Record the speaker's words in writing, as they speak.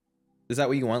Is that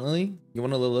what you want, Lily? You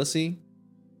want a little Lissy?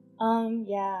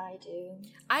 Yeah, I do.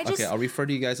 Okay, I'll refer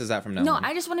to you guys as that from now on. No,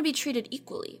 I just want to be treated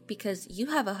equally because you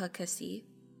have a Hakussy,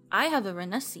 I have a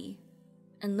Renessy,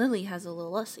 and Lily has a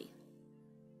little Lussy.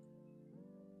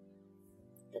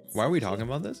 Why are we talking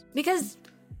about this? Because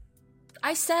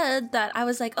I said that I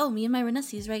was like, oh, me and my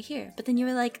Renessy is right here. But then you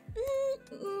were like,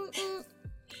 you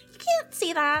can't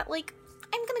see that. Like,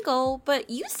 I'm gonna go. But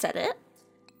you said it.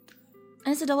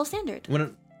 And it's a double standard.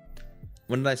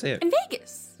 When did I say it? In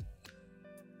Vegas.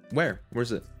 Where?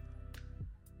 Where's it?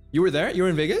 You were there? You were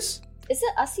in Vegas? Is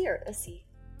it Ussy or Ussy?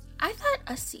 I thought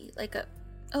Ussy. Like a...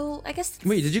 Oh, I guess...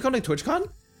 Wait, did you come to TwitchCon?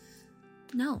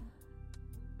 No.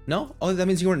 No? Oh, that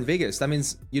means you were in Vegas. That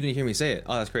means you didn't hear me say it.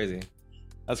 Oh, that's crazy.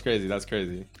 That's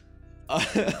crazy.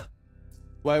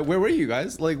 Where were you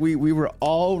guys? Like, we were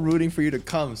all rooting for you to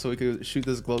come so we could shoot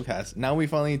this Glowcast. Now we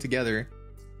finally together.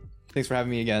 Thanks for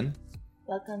having me again.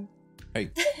 Welcome.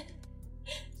 Hey.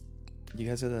 You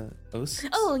guys are the hosts?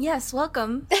 Oh, yes.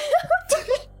 Welcome.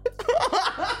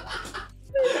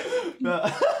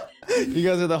 You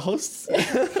guys are the hosts?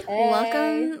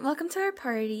 Hey. Welcome to our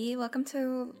party. Welcome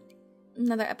to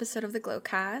another episode of the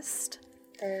Glowcast.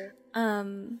 Do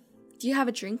you have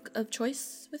a drink of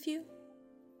choice with you?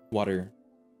 Water.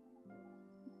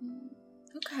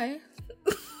 Okay.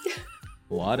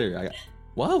 Water.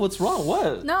 Wow, what's wrong?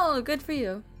 What? No, good for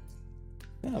you.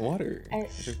 Yeah, water. I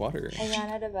drink water. I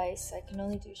ran out of ice, so I can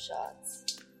only do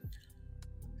shots.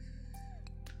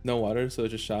 No water, so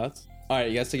just shots?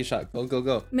 Alright, you guys take a shot.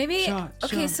 Go. Maybe... Shot,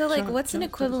 okay, shot, so like, shot, what's an shot,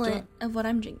 equivalent shot. of what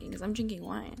I'm drinking? Because I'm drinking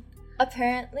wine.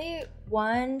 Apparently,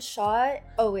 one shot...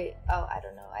 Oh, wait. Oh, I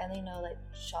don't know. I only know, like,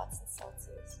 shots and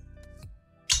seltzers.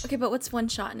 Okay, but what's one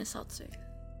shot in a seltzer?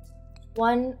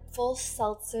 One full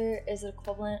seltzer is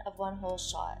equivalent of one whole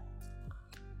shot.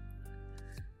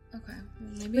 Okay.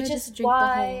 Maybe Which I is just drink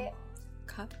why... the whole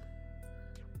cup.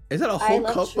 Is that a I whole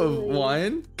love cup Truly. of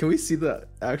wine? Can we see the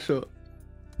actual...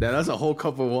 Yeah, that's a whole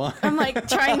cup of wine. I'm like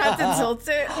trying not to tilt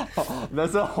it.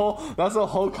 That's a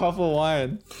whole cup of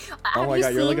wine. Oh my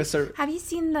god, you're like a Have you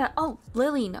seen the... Oh,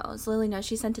 Lily knows.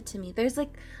 She sent it to me. There's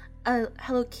like a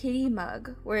Hello Kitty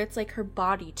mug where it's like her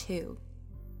body too.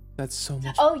 That's so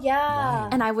much. Oh, yeah.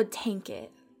 Wine. And I would tank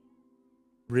it.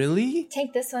 Really?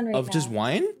 Take this one right now. Of just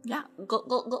wine? Yeah.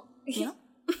 Go. You know?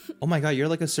 Oh my god, you're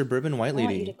like a suburban white I want you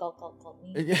lady. to gulp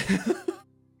me.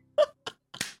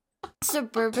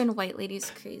 Suburban white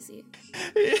lady's crazy.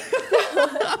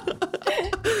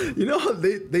 You know,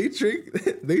 they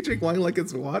drink wine like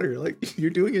it's water. Like, you're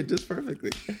doing it just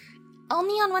perfectly.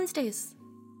 Only on Wednesdays.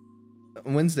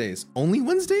 Wednesdays. Only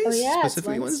Wednesdays? Oh, yeah, it's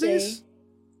Specifically Wednesday. Wednesdays?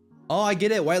 Oh, I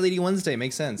get it. White Lady Wednesday.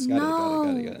 Makes sense.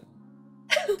 Got it.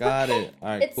 Got it. All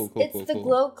right, cool. It's the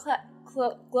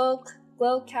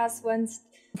Glowcast Wednesday.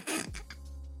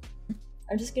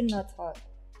 I'm just gonna not talk.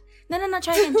 No.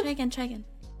 Try again.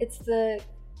 It's the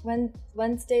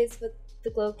Wednesdays with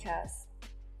the Glowcast.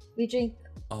 We drink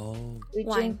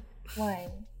Wine.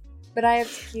 wine. But I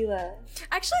have tequila.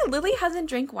 Actually, Lily hasn't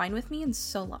drank wine with me in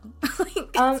so long.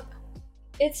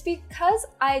 It's because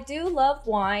I do love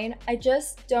wine. I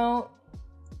just don't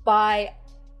buy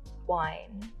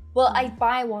wine. Well, I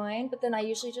buy wine, but then I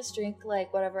usually just drink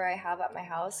like whatever I have at my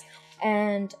house.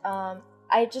 And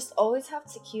I just always have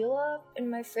tequila in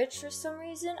my fridge for some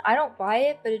reason. I don't buy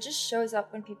it, but it just shows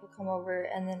up when people come over.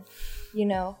 And then, you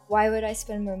know, why would I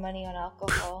spend more money on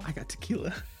alcohol? I got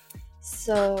tequila.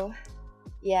 So,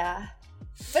 yeah.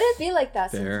 But it'd be like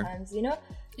that Fair. sometimes, you know?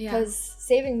 Yeah. Because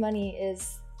saving money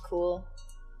is cool.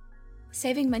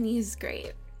 Saving money is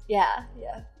great. Yeah.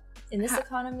 In this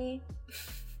economy,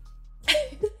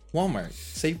 Walmart.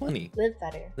 Save money. live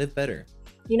better. Live better.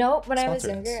 You know, when I was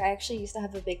Sponsor us. younger, I actually used to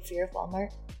have a big fear of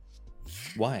Walmart.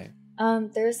 Why?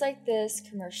 There's like this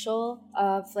commercial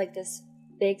of like this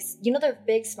big, you know, the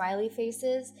big smiley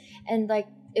faces, and like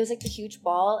it was like the huge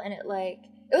ball, and it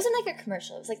wasn't like a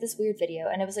commercial. It was like this weird video,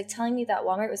 and it was like telling me that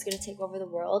Walmart was going to take over the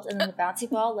world, and then the bouncy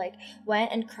ball like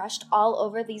went and crushed all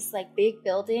over these like big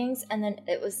buildings, and then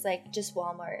it was like just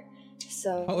Walmart.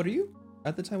 So How old are you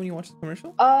at the time when you watched the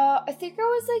commercial? I think I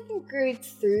was like in grade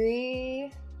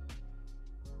 3.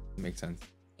 Makes sense.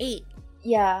 8.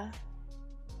 Yeah.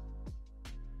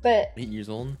 But 8 years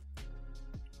old?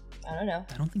 I don't know.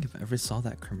 I don't think I've ever saw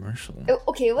that commercial.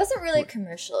 Okay, it wasn't really a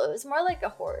commercial. It was more like a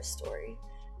horror story.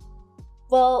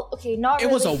 Well, okay, not It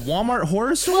really. was a Walmart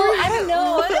horror story? Well, I don't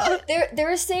know. They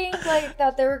were saying like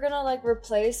that they were gonna like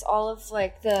replace all of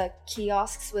like the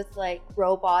kiosks with like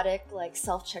robotic like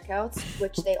self checkouts,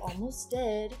 which they almost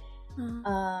did.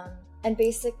 And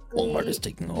basically, Walmart is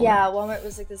taking over. Yeah, Walmart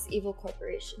was like this evil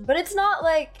corporation, but it's not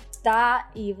like that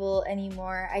evil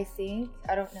anymore. I think.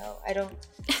 I don't know. I don't.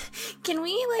 Can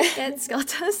we like get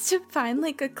Skeltas to find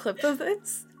like a clip of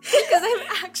this? Because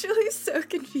I'm actually so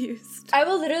confused. I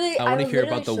will literally. I want to hear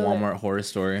about the Walmart horror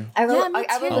story. I will. Yeah, me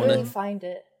I will too. literally find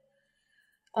it.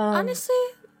 Honestly,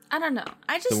 I don't know.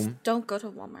 I just don't go to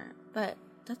Walmart, but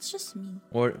that's just me.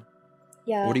 Or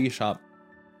Yeah. where do you shop?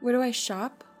 Where do I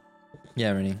shop?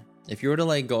 Yeah, Rennie. If you were to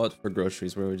like go out for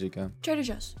groceries, where would you go? Trader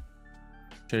Joe's.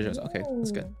 Trader Joe's. Okay,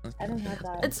 that's good. Ooh, I don't have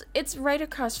that. It's right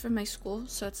across from my school,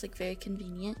 so it's like very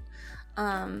convenient.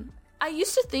 I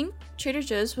used to think Trader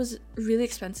Joe's was really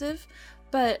expensive,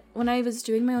 but when I was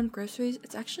doing my own groceries,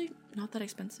 it's actually not that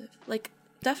expensive. Like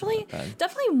definitely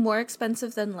more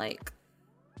expensive than like,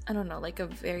 I don't know, like a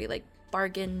very like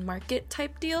bargain market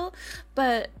type deal,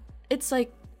 but it's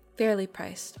like fairly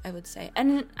priced, I would say.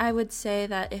 And I would say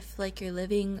that if like you're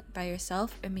living by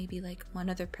yourself or maybe like one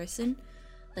other person,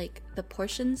 like the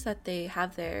portions that they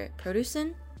have their produce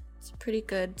in, it's a pretty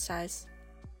good size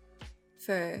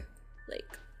for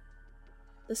like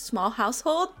the small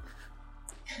household.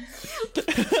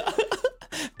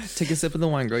 Take a sip of the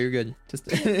wine, girl. You're good. Just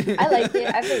I like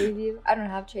it. I believe you. I don't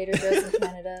have Trader Joe's in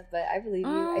Canada, but I believe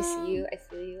you. I see you. I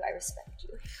feel you. I respect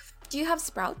you. Do you have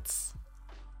Sprouts?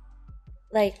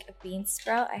 Like a bean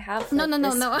sprout, I have. No.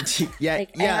 yeah,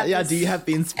 Like, yeah. Do you have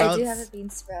bean sprouts? I do have a bean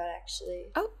sprout actually.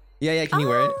 Oh. Yeah. Can you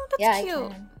wear it? That's Yeah, cute. I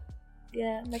can.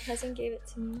 Yeah, my cousin gave it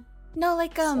to me. No,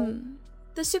 like the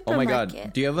Oh supermarket. my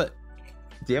god. Do you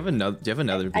have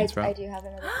another bean sprout? I do have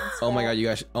another bean sprout. Oh my god, you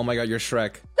guys! Oh my god, you're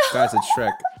Shrek, guys! It's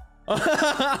Shrek.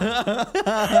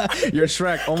 You're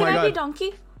Shrek. Oh my Can I be god!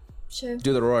 Donkey? Sure.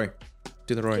 Do the Roy.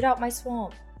 Do the Roy. Get out my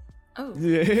swamp. Oh.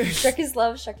 Shrek is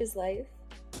love. Shrek is life.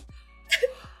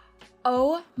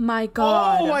 Oh my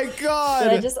god. Oh my Did I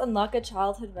god! just unlock a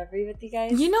childhood memory with you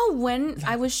guys? You know when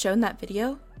I was shown that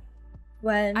video?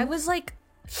 When I was like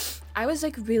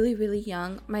really, really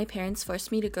young. My parents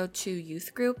forced me to go to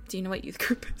youth group. Do you know what youth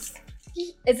group is?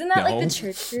 Isn't that like No. the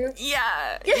church group?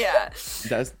 Yeah.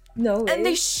 That's No way. And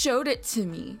they showed it to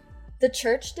me. The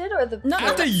church did or the No,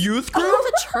 at the youth Oh, group. not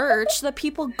the church. The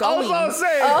people going. That's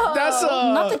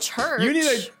Not the church. You need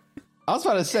to. I was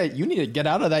about to say you need to get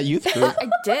out of that youth group. I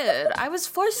did. I was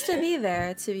forced to be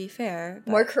there. To be fair,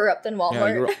 but- more corrupt than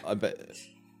Walmart. I bet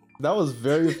that was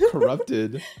very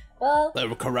corrupted. Well,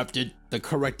 The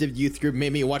corrective youth group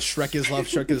made me watch Shrek is Love,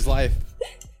 Shrek is Life.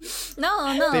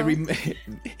 No.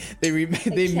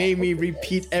 They made me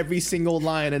repeat every single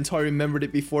line until I remembered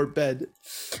it before bed,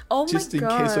 Oh my just in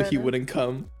god. case so he wouldn't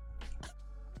come.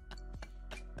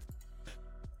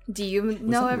 Do you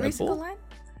know that every Red single Bull? line?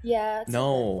 yeah. It's a Red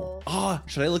No. Bull. Ah,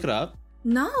 should I look it up?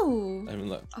 No. I mean,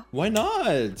 look. Why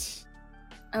not?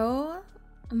 Oh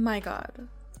my god.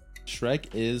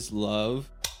 Shrek is love.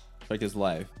 Shrek is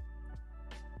life.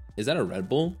 Is that a Red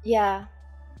Bull? Yeah.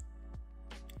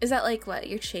 Is that like what?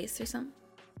 Your chase or something?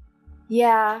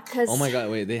 Yeah. Cause. Oh my god!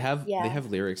 Wait, they have Yeah.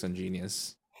 lyrics on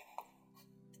Genius.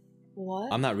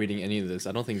 What? I'm not reading any of this.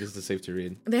 I don't think this is safe to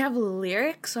read. They have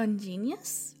lyrics on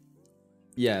Genius?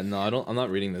 Yeah, no, I don't. I'm not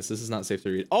reading this. This is not safe to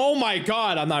read. Oh my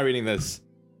god! I'm not reading this.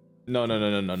 No.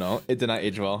 It did not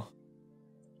age well.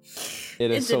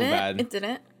 It is so bad. It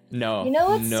didn't. No. You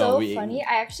know what's no, so we- funny?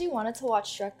 I actually wanted to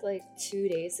watch Shrek like 2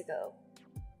 days ago.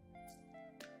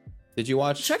 Did you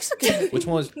watch? Shrek's a good. Which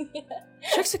one was?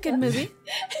 Shrek's a good movie.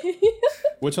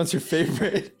 Which one's your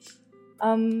favorite? I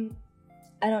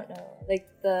don't know. Like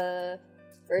the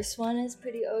first one is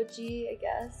pretty OG, I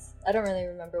guess. I don't really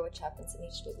remember what happens in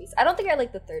each movie. I don't think I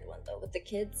like the third one though, with the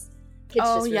kids. Kids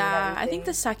Oh just ruin yeah, I think everything.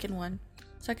 the second one's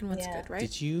Yeah. good, right?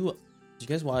 Did you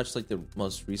guys watch like the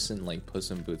most recent like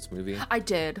Puss in Boots movie? I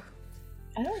did.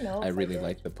 I don't know. I if really did.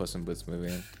 like the Puss in Boots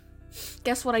movie.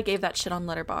 Guess what? I gave that shit on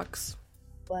Letterbox.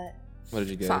 What? What did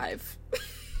you get? 5.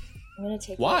 I'm gonna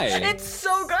take. Why? that It's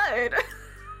so good.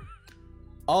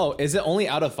 Oh, is it only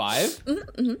out of 5?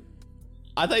 Mm-hmm.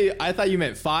 I thought you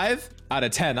meant 5 out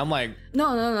of 10. I'm like,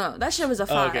 No. That shit was a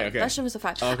 5. okay. That shit was a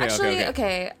 5. Okay, Actually,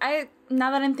 okay. I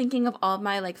now that I'm thinking of all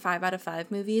my like 5 out of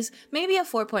 5 movies, maybe a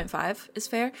 4.5 is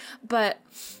fair, but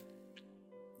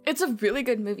it's a really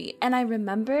good movie. And I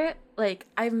remember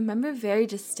very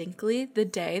distinctly the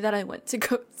day that I went to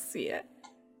go see it.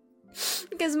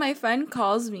 Because my friend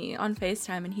calls me on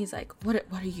FaceTime and he's like, what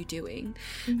are you doing?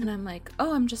 Mm-hmm. And I'm like,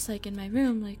 oh, I'm just like in my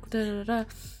room, like da da da.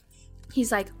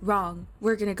 He's like, wrong,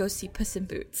 we're gonna go see Puss in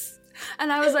Boots.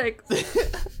 And I was like,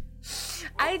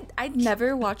 I'd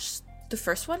never watched the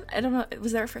first one. I don't know,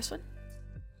 was there a first one?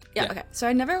 Yeah. Okay. So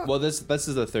I never. well, this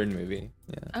is the third movie.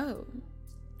 Yeah.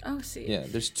 Oh, see. Yeah,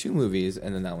 there's 2 movies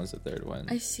and then that one's the third one.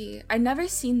 I see. I never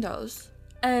seen those,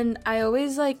 and I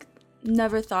always like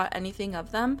never thought anything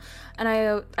of them, and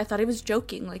I thought he was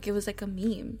joking, like it was like a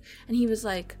meme, and he was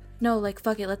like, no, like,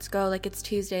 fuck it, let's go. Like, it's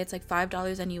Tuesday. It's like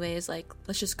 $5 anyways. Like,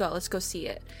 let's just go. Let's go see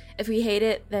it. If we hate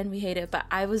it, then we hate it. But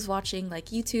I was watching, like,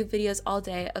 YouTube videos all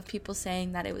day of people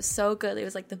saying that it was so good. It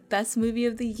was, like, the best movie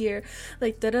of the year.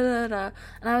 Like, da-da-da-da.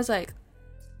 And I was like,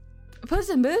 Puss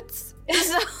in Boots?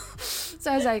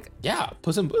 So I was like... Yeah,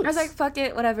 Puss in Boots. I was like, fuck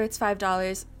it, whatever. It's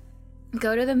 $5.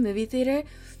 Go to the movie theater.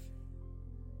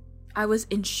 I was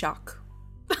in shock.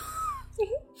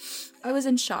 I was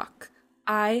in shock.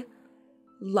 I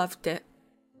loved it.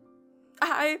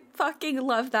 I fucking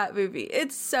love that movie.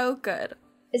 It's so good.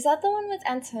 Is that the one with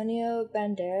Antonio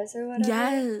Banderas or whatever?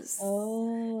 Yes.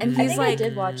 Oh. And I he's think like, I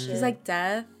did watch it. He's like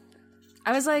deaf.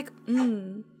 I was like,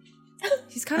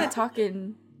 He's kind of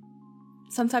talking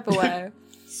some type of way.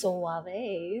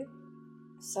 Suave.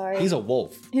 Sorry. He's a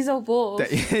wolf. He's a wolf.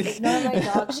 Ignore my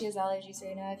dog. She has allergies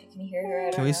right now. If you can hear her, I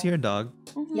don't Can we know. see your dog?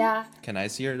 Mm-hmm. Yeah. Can I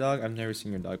see your dog? I've never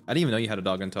seen your dog. I didn't even know you had a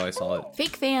dog until I saw it.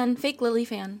 Fake fan. Fake Lily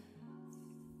fan.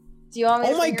 Do you want me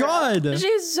to Oh my bring her up? god!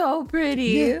 She's so pretty.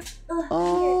 Yeah.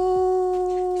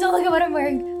 Oh. Don't look at what I'm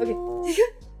wearing. Okay.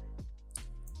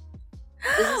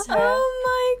 This is her. Oh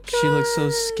my god. She looks so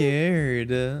scared.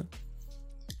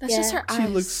 That's just her eyes. She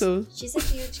looks so. She's a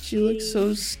huge She looks so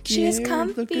cutie. scared. She's Look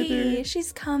at comfy. her.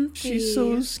 She's comfy. She's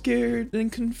so scared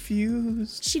and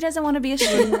confused. She doesn't want to be a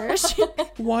streamer.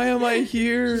 Why am I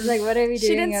here? She's like, what are we doing? She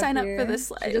didn't up sign up here? for this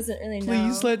She life. doesn't really know.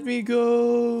 Please let me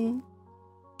go.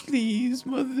 Please,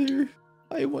 mother.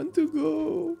 I want to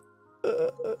go.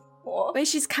 Aw. Wait,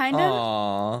 she's kind of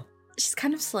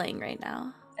Aww. slaying right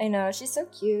now. I know, she's so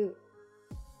cute.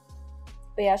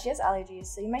 But yeah, she has allergies,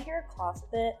 so you might hear her cough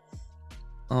a bit.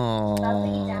 I'll lay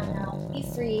you down now. Be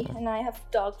free, and I have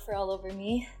dog fur all over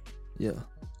me. Yeah.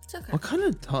 It's okay. What kind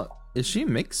of dog? Is she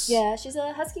mixed? Yeah, she's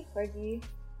a husky corgi.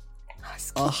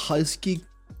 A husky.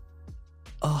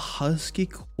 A husky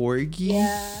corgi?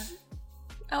 Yeah.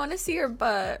 I want to see her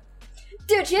butt.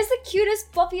 Dude, she has the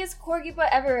cutest, fluffiest corgi butt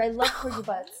ever. I love corgi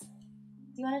butts. Do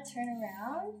you want to turn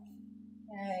around?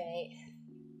 Alright.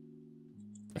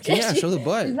 Okay, yeah, show the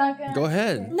butt. She's not gonna- Go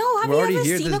ahead. No, have We're you already ever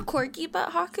here. seen This- a corgi butt,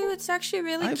 Haku? It's actually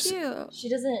really I've cute. She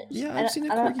doesn't. Yeah, I I've seen a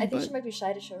don't- corgi I think butt. she might be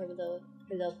shy to show her little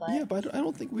butt. Yeah, but I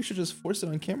don't think we should just force it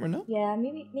on camera, no? Yeah,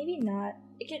 maybe not.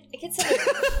 It could set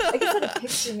a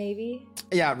picture maybe.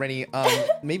 Yeah, Rennie.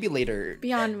 Maybe later.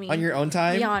 Beyond me. On your own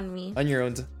time. Beyond me. On your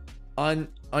own. On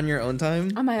your own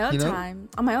time. On my own you know? time.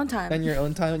 On my own time. On your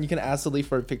own time, you can ask Lily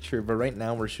for a picture. But right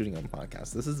now, we're shooting on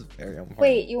podcast. This is very important.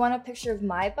 Wait, you want a picture of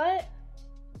my butt?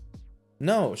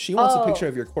 No, she wants a Oh. picture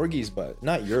of your corgi's butt,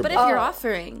 not your But butt. if you're Oh.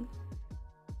 offering,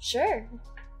 Sure.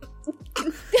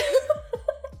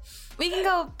 we can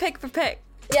go pick for pick.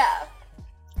 Yeah.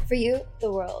 For you,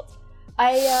 the world.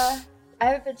 I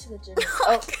haven't been to the gym.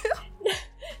 Oh.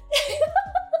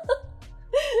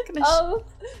 Oh.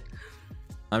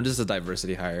 I'm just a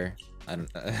diversity hire. I don't.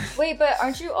 Wait, but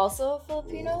aren't you also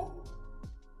Filipino?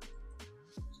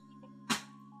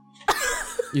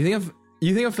 You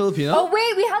think I'm Filipino? Oh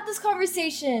wait, we had this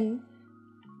conversation.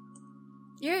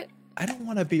 You're I don't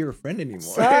want to be your friend anymore.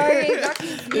 Sorry, I got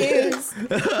confused.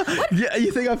 Yeah,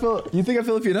 you think I'm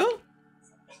Filipino?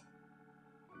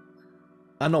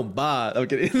 Ano ba? I'm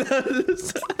kidding.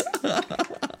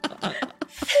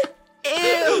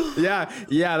 ew.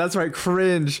 Yeah, that's right.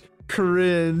 Cringe.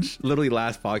 Literally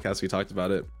last podcast we talked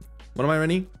about it. What am I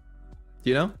running? Do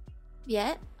you know?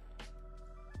 Yet?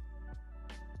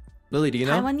 Lily, do you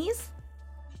know? Taiwanese?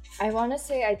 I want to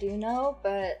say I do know,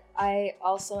 but I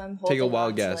also am holding Take a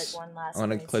wild on guess. To, like, one last I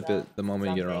want to point clip stuff it the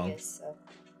moment you from get it wrong. Vegas, so.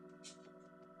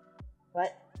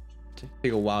 What?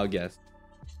 Take a wild guess.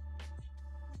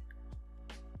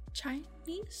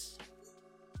 Chinese?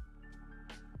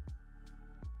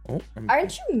 Oh,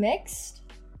 Aren't you mixed?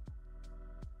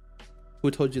 Who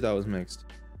told you that was mixed?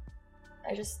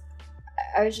 I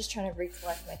was just trying to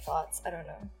recollect my thoughts. I don't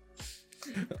know.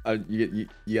 You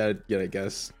gotta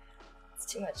guess. It's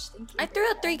too much thinking. I threw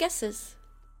out 3 guesses.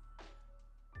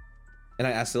 And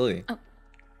I asked Lily. Oh.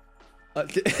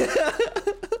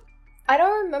 I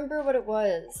don't remember what it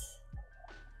was.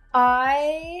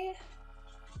 I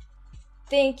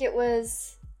think it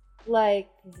was like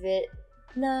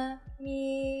Vietnamese,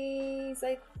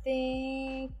 I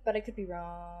think, but I could be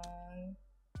wrong.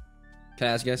 Can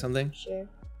I ask you guys something? Sure.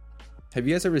 Have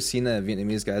you guys ever seen that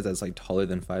Vietnamese guy that's like taller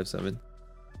than 5'7"?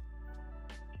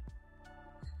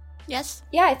 Yes.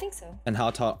 Yeah, I think so. And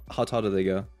how tall do they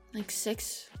go? Like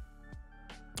 6.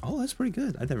 Oh, that's pretty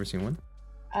good. I've never seen one.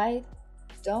 I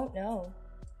don't know.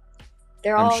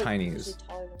 They're I'm all Chinese. usually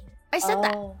taller than me. I said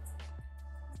that. Oh.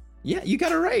 Yeah, you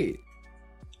got it right.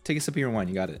 Take a sip of your wine.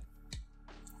 You got it.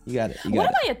 You got it. What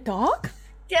am I, a dog?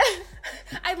 Yeah.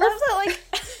 I love that, like,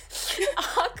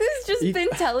 Haku's He's just been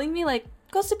telling me like,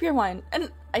 go sip your wine,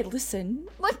 and I listen.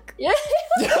 Like, Yeah.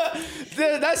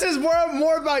 That says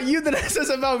more about you than it says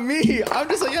about me. I'm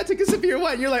just like, yeah, take a sip of your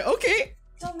wine. You're like, okay.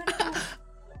 Oh my God.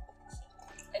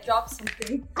 I dropped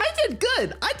something. I did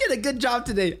good. I did a good job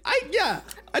today.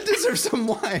 I deserve some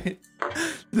wine.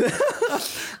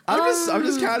 I'm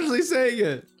just casually saying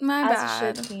it. my As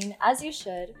bad. you should, Queen. As you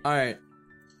should. All right.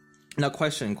 Now,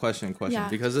 question. Yeah.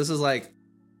 Because this is like,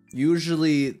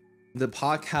 usually the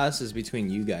podcast is between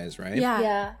you guys, right?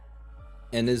 Yeah.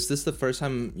 And is this the first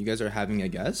time you guys are having a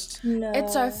guest? No.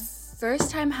 It's our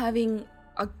first time having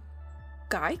a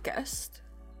guy guest.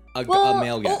 A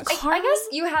male guest. I guess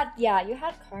you had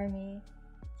Carmi.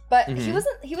 But he was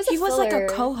like a filler.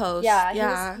 co-host. Yeah.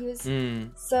 Yeah. He was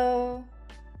Mm. so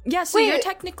Yeah, so Wait. you're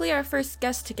technically our first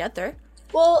guest together.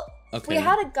 well Okay. we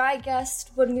had a guy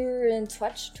guest when we were in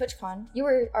TwitchCon. You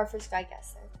were our first guy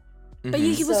guest there. But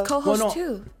he was So- co-host Well, no.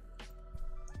 too.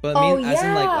 But I mean, Oh, as in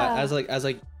yeah. as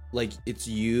it's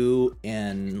you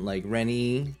and like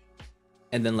Rennie,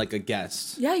 and then like a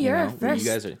guest. Yeah, you're our when first you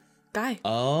guys are. guy.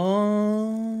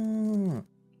 Oh.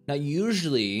 Now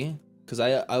usually, because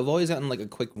I've always gotten like a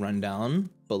quick rundown,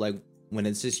 but like when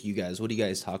it's just you guys, what do you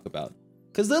guys talk about?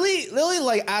 Because Lily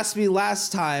like asked me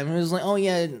last time. It was like, oh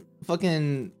yeah,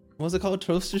 fucking what's it called,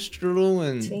 toaster strudel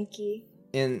and Twinkie.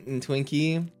 and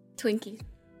Twinkie. Twinkie.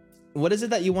 What is it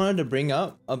that you wanted to bring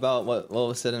up about what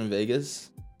was said in Vegas?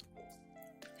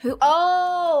 Who?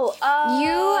 Oh,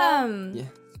 Yeah.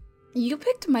 You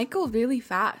picked Michael really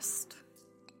fast.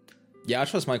 Yeah, I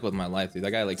trust Mike with my life, dude.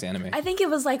 That guy likes anime. I think it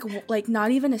was like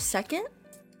not even a second,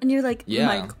 and you're like, Yeah.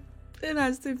 Michael. It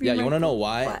has to be. Yeah, you want to know Michael.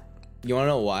 why? What? You want to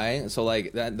know why? So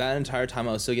like that entire time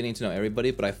I was still getting to know everybody,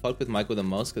 but I fucked with Michael the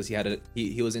most because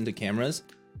he was into cameras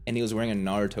and he was wearing a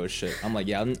Naruto shit. I'm like,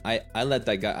 yeah, I let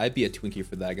that guy. I'd be a Twinkie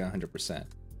for that guy 100%.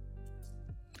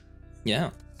 Yeah.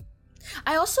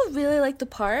 I also really like the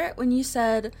part when you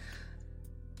said,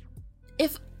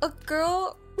 if a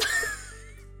girl.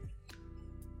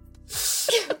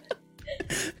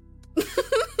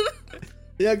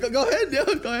 Yeah, go ahead. Yeah,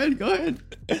 go ahead.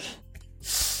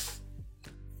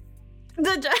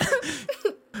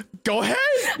 Go ahead.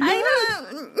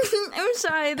 I'm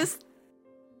sorry.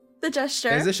 The gesture.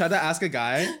 Is this shot to ask a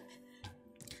guy?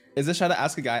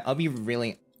 I'll be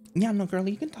really. Yeah, no, girl,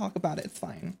 you can talk about it. It's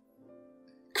fine.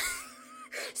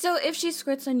 So if she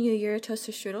squirts on you, you're a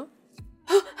toaster strudel?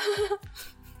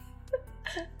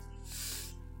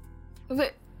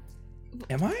 Wait,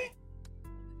 Am I?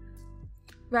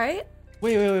 right?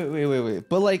 Wait.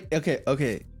 But like,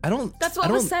 okay. I don't. That's I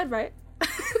what was don't- said, right?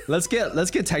 Let's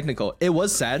get technical. It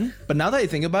was said, but now that I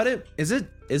think about it, is it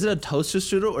a toaster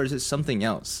strudel or is it something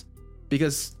else?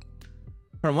 Because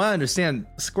from what I understand,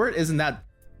 squirt isn't that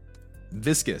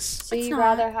viscous. So It's you'd not.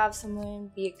 rather have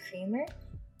someone be a creamer?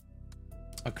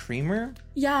 A creamer?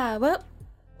 Yeah, what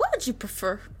would you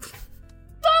prefer?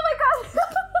 Oh my god!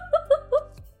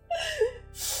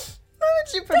 What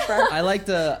would you prefer? I like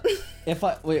the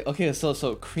okay,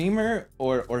 so creamer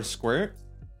or squirt?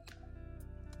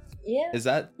 Yeah. Is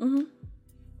that Mm-hmm.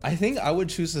 I think I would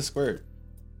choose the squirt.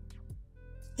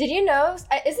 Did you know?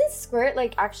 Isn't squirt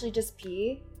like actually just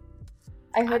pee?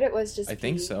 I heard it was just. I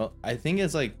think pee. so. I think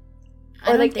it's like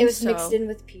Or like it was mixed in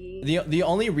with pee. the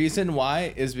only reason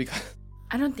why is because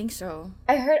I don't think so.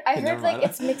 I heard never like mind.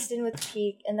 it's mixed in with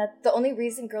pee, and that the only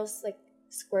reason girls like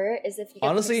squirt is if you. Get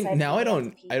honestly excited now I about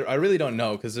don't pee. I really don't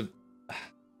know because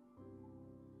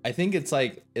I think it's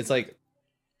like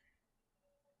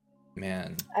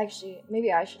man. Actually,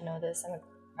 maybe I should know this.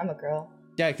 I'm a girl.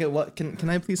 Yeah, can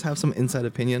I please have some inside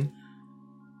opinion?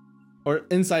 Or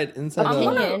inside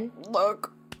Opinion?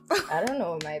 Look. I don't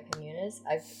know what my opinion is.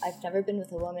 I've never been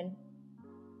with a woman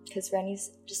because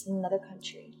Rennie's just in another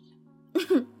country.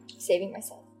 Saving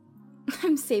myself.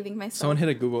 I'm saving myself. Someone hit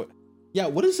a Google. Yeah,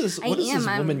 what is this? What is this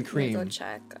I'm woman gonna cream? Go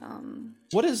check.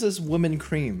 What is this woman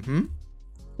cream?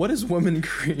 What is woman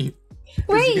cream?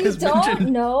 Wait, you guys don't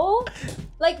mentioned- know?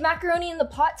 Like macaroni in the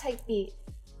pot type beat.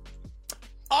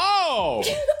 Oh.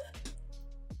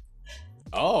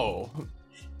 Oh.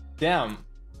 Damn.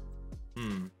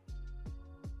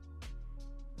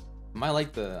 I might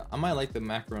like the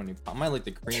macaroni. I might like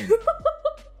the cream.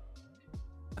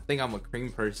 I think I'm a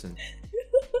cream person.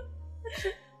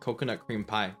 Coconut cream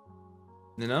pie.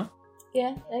 You know?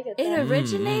 Yeah, I get It that.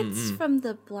 originates from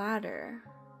the bladder,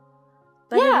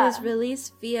 but Yeah. it was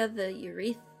released via the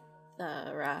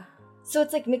urethra. So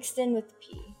it's like mixed in with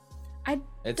pee.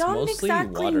 It's Don't mostly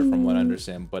exactly water from what I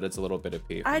understand, but it's a little bit of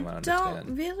pee from I what I don't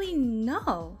understand. really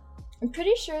know. I'm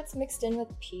pretty sure it's mixed in with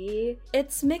pee.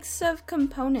 It's mix of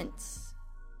components.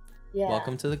 Yeah.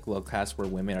 Welcome to the Glowcast where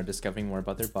women are discovering more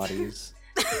about their bodies.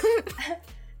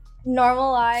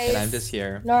 normalize. And I'm just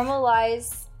here.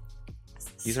 Normalize.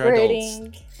 These are adults.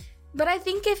 squirting. But I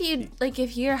think if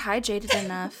you're hydrated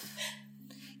enough,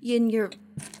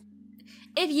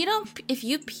 if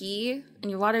you pee and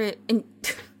your water and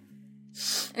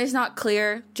it's not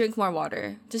clear, drink more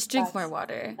water. Just drink Facts. more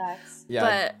water. Facts. Yeah,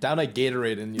 But- down a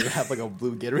Gatorade and you have like a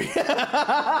blue Gatorade.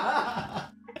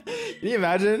 Can you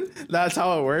imagine? That's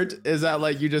how it worked. Is that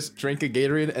like you just drink a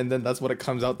Gatorade and then that's what it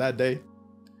comes out that day?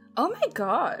 Oh my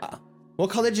god. What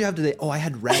color did you have today? Oh, I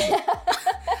had red.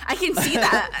 I can see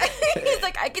that. He's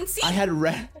like, I can see. I had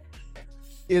red.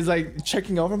 Is like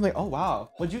checking over. I'm like, oh wow,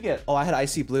 what'd you get? Oh, I had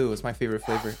icy blue. It's my favorite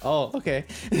flavor. Oh, okay.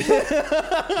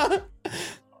 That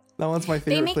one's my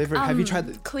They favorite make flavor. Have you tried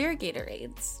the clear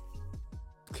Gatorades?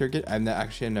 clear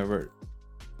Gatorade? I never.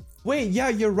 Wait, yeah,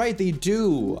 you're right. They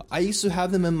do. I used to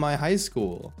have them in my high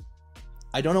school.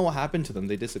 I don't know what happened to them.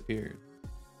 They disappeared.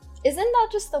 Isn't that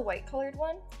just the white colored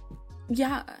one?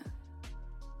 Yeah.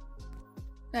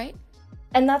 Right?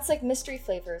 And that's like mystery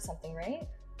flavor or something, right?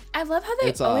 I love how they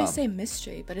It's, always say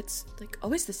mystery, but it's like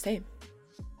always the same.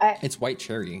 It's white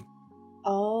cherry.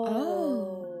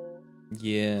 Oh.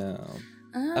 Yeah.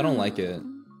 I don't like it.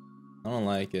 I don't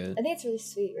like it. I think it's really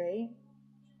sweet, right?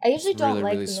 I usually don't really,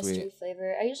 like really the mystery sweet.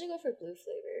 flavor. I usually go for blue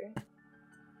flavor.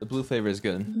 The blue flavor is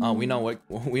good.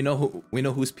 Mm-hmm. We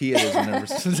know whose pee it is. Whenever.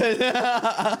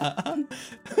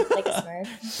 Like a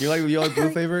Smurf. You like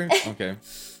blue flavor? Okay.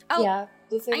 Oh, Yeah,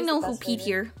 blue flavor. I know who peed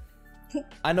here.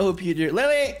 I know who peed here.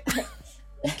 Lily!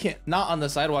 You can't. Not on the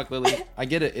sidewalk, Lily. I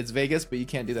get it. It's Vegas, but you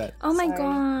can't do that. Oh my Sorry.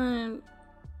 god.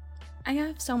 I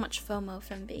have so much FOMO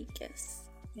from Vegas.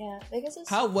 Yeah, Vegas is.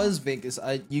 How was Vegas?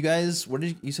 You guys,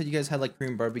 you said you guys had like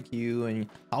Korean barbecue, and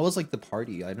how was like the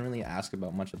party? I didn't really ask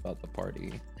about much about the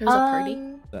party. There was a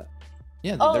party.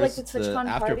 Yeah. Oh, there like was the TwitchCon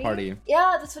after party.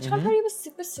 Yeah, the TwitchCon Mhm. party was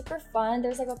super, super fun.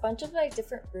 There's like a bunch of like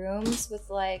different rooms with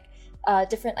like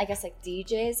different, I guess, like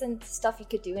DJs and stuff you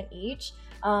could do in each.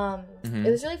 Mhm. It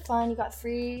was really fun. You got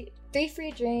three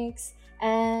free drinks,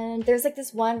 and there's like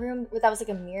this one room that was like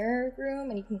a mirror room,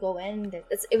 and you can go in.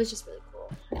 It was just really cool.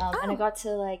 And I got to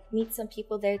like meet some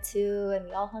people there too, and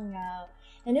we all hung out.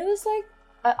 And it was like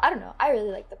I don't know. I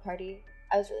really liked the party.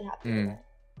 I was really happy with it.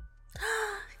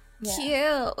 Yeah.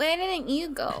 Cute. Why didn't you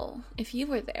go if you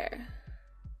were there?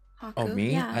 Haku? Oh,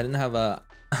 me? Yeah. I didn't have a.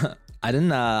 I didn't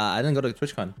go to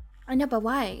TwitchCon. I know, but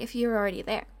why? If you were already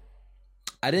there.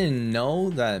 I didn't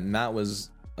know that Matt was.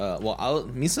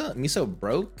 Misa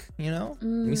broke. You know,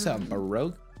 Misa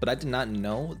broke. But I did not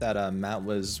know that Matt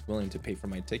was willing to pay for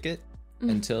my ticket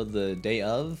until the day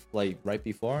of, like right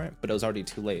before. But it was already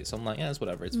too late. So I'm like, yeah, it's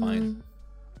whatever. It's fine.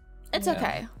 It's Yeah.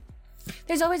 okay.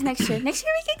 There's always next year. Next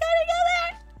year we can go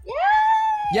together.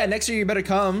 Yeah, next year you better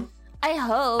come. I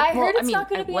hope. I heard it's mean, not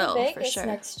going I to be will, in for Vegas sure.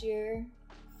 next year.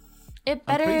 It I'm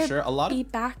better pretty sure a lot be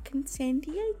of. back in San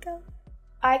Diego.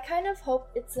 I kind of hope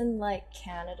it's in like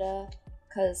Canada,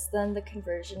 because then the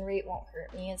conversion rate won't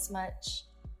hurt me as much.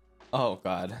 Oh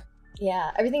God.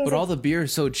 Yeah, everything's But like, all the beer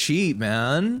is so cheap,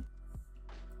 man.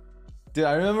 Dude,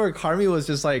 I remember Carmi was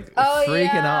just like Oh,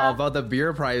 freaking yeah. out about the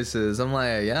beer prices. I'm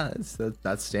like, yeah,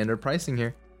 that's standard pricing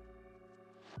here.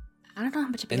 I don't know how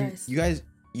much beer And is.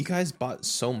 you guys bought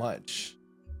so much.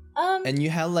 um And you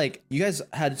guys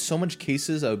had so much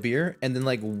cases of beer and then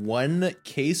like one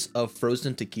case of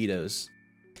frozen taquitos.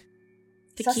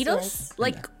 Taquitos? sustenance.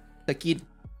 Like,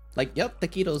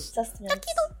 Taquitos. Sustenance.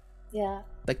 Yeah,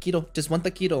 Taquito, just one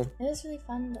taquito. it was really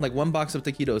fun. Like one box of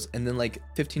taquitos and then like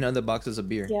 15 other boxes of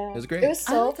beer. Yeah, It was great. It was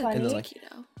I so like a funny. And good then, like-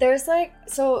 taquito. There's like,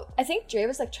 so I think Dre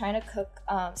was like trying to cook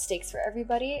steaks for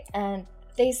everybody, and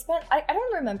they spent I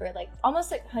don't remember, like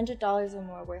almost like $100 or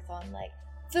more worth on like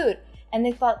food, and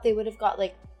they thought they would have got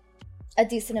like a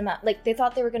decent amount, like they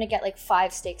thought they were gonna get like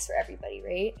 5 steaks for everybody,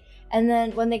 right? And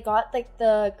then when they got like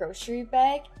the grocery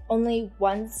bag, only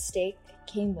 1 steak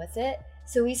came with it,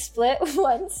 so we split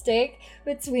 1 steak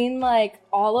between like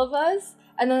all of us,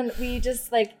 and then we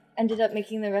just like ended up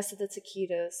making the rest of the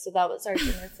taquitos, so that was our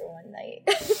dinner for one night.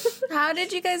 How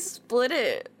did you guys split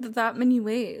it that many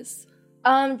ways?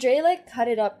 Dre like cut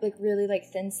it up like really like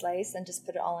thin slice and just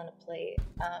put it all on a plate.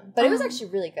 But it was actually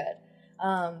really good.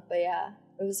 But yeah,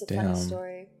 it was a funny Damn.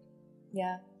 story.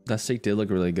 Yeah. That steak did look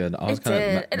really good. I was It kind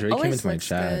did. of It Dre came always into my looks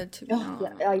chat. good, to be Oh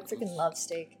yeah, honest. I freaking love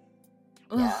steak.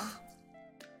 Ugh.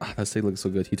 Yeah. That steak looks so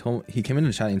good. He came in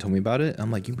the chat and told me about it.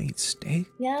 I'm like, you made steak?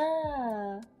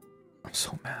 Yeah. I'm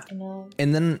so mad. I know.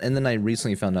 And then I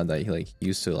recently found out that he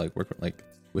used to like work like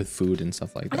with food and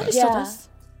stuff like I think that. he still Yeah. does.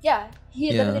 Yeah. He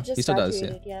Yeah, literally just he still does,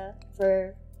 graduated, yeah,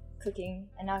 for cooking,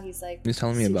 and now he's like He was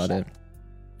telling me sous about chef.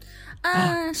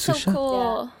 So Susha?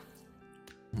 cool. Oh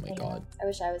my I know. god. I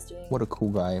wish I was doing What a cool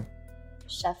guy.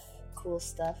 chef cool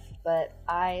stuff, but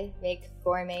I make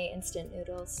gourmet instant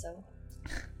noodles, so.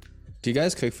 Do you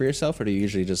guys cook for yourself, or do you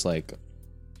usually just like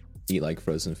eat like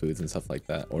frozen foods and stuff like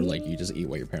that, or like you just eat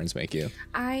what your parents make you?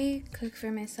 I cook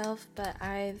for myself, but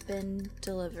I've been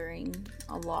delivering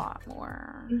a lot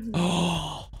more.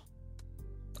 Oh.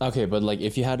 Okay, but like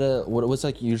if you had what's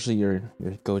like usually your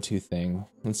go-to thing?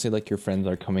 Let's say like your friends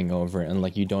are coming over and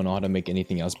like you don't know how to make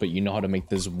anything else, but you know how to make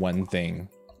this one thing.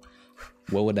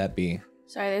 What would that be?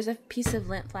 Sorry, there's a piece of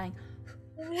lint flying.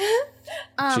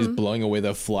 She's blowing away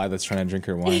the fly that's trying to drink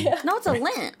her wine. No, it's a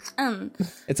lint.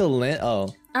 It's a lint.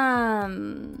 Oh.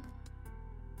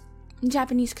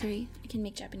 Japanese curry. I can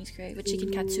make Japanese curry with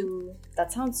chicken katsu.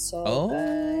 That sounds so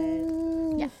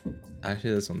good. Yeah.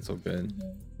 Actually, that sounds so good.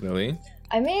 Really?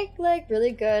 I make like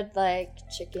really good like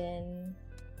chicken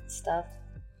stuff.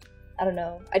 I don't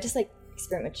know. I just like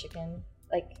experiment with chicken.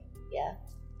 Like, yeah.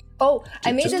 Oh,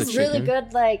 I made this really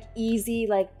good like easy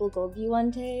like bulgogi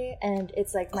one day, and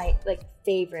it's like my like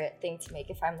favorite thing to make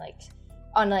if I'm like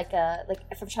on like a like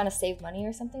if I'm trying to save money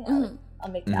or something. I'll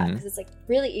make that because it's like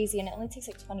really easy and it only takes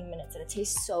like 20 minutes and it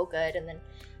tastes so good. And then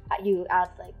you add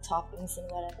like toppings and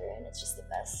whatever, and it's just the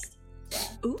best.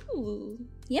 Yeah. Ooh,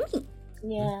 yummy.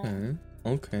 Yeah.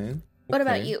 Okay. What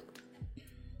about you?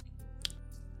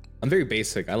 I'm very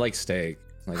basic. I like steak.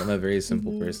 Like I'm a very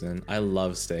simple person. I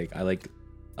love steak. I like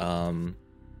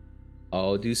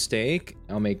I'll do steak,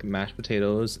 I'll make mashed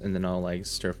potatoes, and then I'll like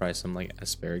stir fry some like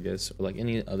asparagus or like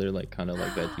any other like kind of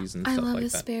like veggies and stuff like that. I love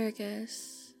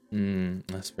asparagus.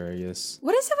 Asparagus.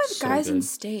 What is it with So guys good. and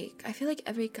steak? I feel like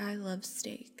every guy loves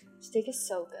steak. Steak is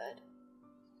so good.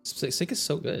 Steak is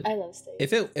so good. I love steak.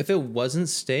 If it wasn't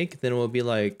steak, then it would be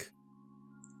like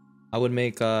I would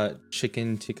make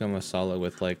chicken tikka masala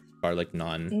with like garlic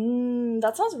naan.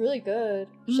 That sounds really good,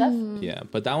 chef. Yeah,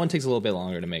 but that one takes a little bit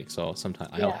longer to make, so sometimes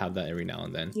I'll have that every now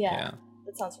and then. Yeah.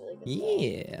 That sounds really good.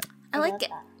 Yeah. I like it.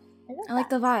 I like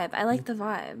the vibe. I like the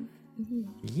vibe.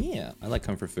 Yeah, I like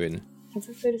comfort food.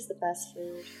 Comfort food is the best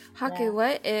food. Haku,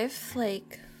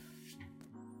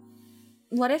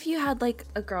 what if you had like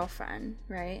a girlfriend,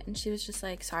 right? And she was just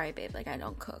like, "Sorry, babe, like I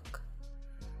don't cook."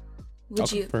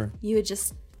 Would you would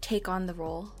just take on the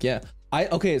role? Yeah.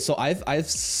 So I've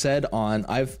said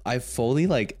I've fully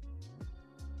like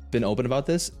been open about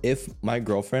this. If my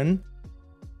girlfriend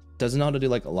doesn't know how to do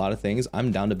like a lot of things,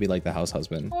 I'm down to be like the house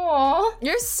husband. Aww.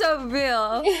 You're so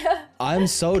real. Yeah. I'm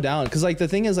so down because like the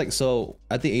thing is like, so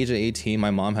at the age of 18 my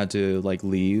mom had to like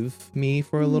leave me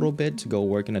for a little bit to go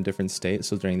work in a different state.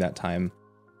 So during that time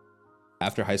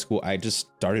after high school I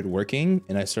just started working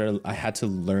and I had to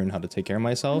learn how to take care of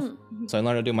myself. So I learned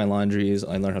how to do my laundries,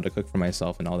 I learned how to cook for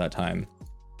myself and all that time.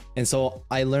 And so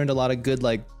I learned a lot of good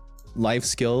like life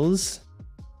skills.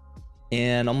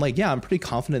 And I'm like, yeah, I'm pretty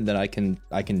confident that I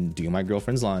can do my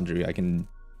girlfriend's laundry. I can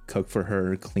cook for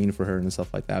her, clean for her and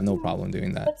stuff like that. I have no problem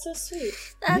doing that. That's so sweet.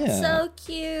 That's so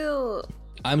cute.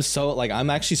 I'm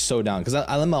actually so down because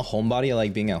I'm a homebody. I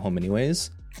like being at home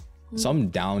anyways. So I'm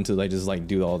down to like just like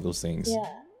do all of those things. Yeah.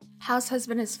 House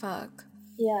husband as fuck.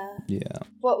 Yeah. Yeah.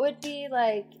 What would be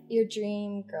like your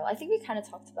dream girl? I think we kind of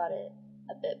talked about it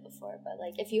a bit before, but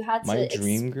like if you had My to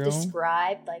dream girl?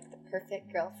 describe like the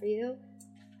perfect girl for you.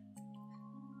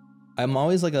 I'm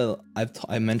always like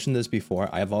I mentioned this before.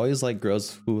 I've always liked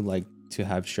girls who like to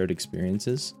have shared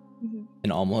experiences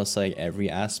in almost like every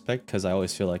aspect because I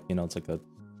always feel like, you know, it's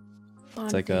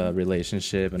like a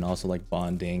relationship and also like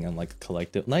bonding and like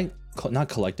collective, like not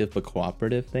collective but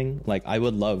cooperative thing. Like I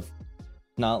would love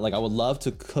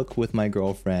to cook with my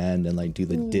girlfriend and like do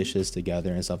the dishes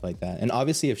together and stuff like that. And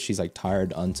obviously if she's like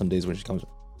tired on some days when she comes,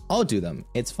 I'll do them.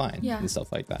 It's fine and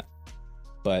stuff like that.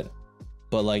 But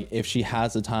like if she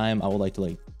has the time, I would like to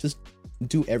like just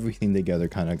do everything together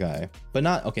kind of guy. But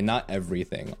not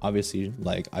everything. Obviously,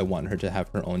 like I want her to have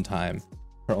her own time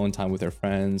with her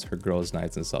friends, her girls'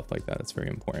 nights and stuff like that. It's very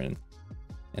important.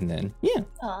 And then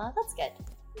Aw, that's good.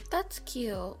 That's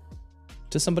cute.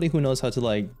 just somebody who knows how to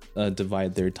like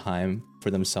divide their time for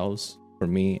themselves, for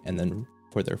me, and then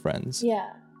for their friends.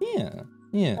 Yeah.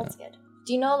 That's good.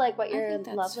 Do you know like what your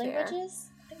love language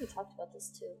is? I think we talked about this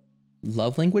too.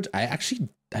 Love language? I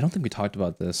don't think we talked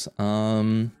about this.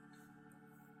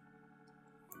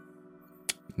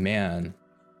 Man,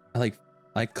 I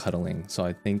like cuddling, so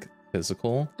I think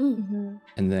physical,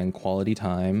 and then quality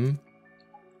time,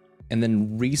 and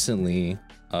then recently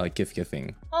gift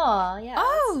giving. Oh yeah.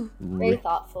 Oh, very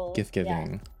thoughtful. Gift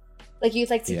giving. Yeah. Like you'd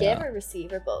like to give or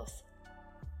receive or both?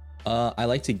 I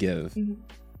like to give.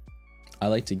 I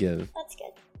like to give. That's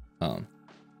good.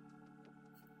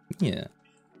 Yeah.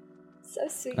 So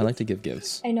sweet. I like to give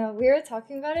gifts. I know. We were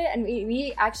talking about it, and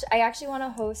I actually want to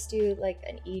host you like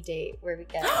an e-date where we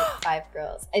get like 5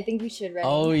 girls. I think we should. Ready?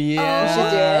 Oh yeah. We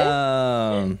should do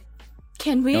it.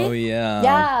 Can we? Oh yeah.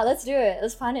 Yeah, let's do it.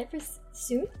 Let's plan it for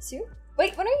soon. Soon.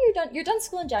 Wait, when are you done? You're done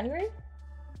school in January?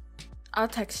 I'll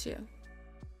text you.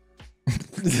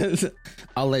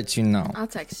 I'll let you know. I'll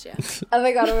text you. Oh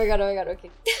my god. Okay.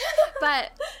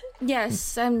 But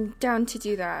yes, I'm down to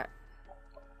do that.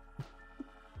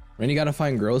 When you gotta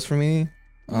find girls for me?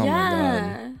 Oh my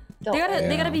god.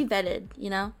 They gotta be vetted, you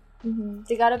know? Mm-hmm.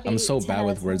 They gotta be. I'm so bad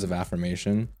with words of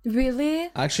affirmation. Really?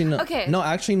 Actually, no. Okay. No,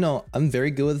 actually, no. I'm very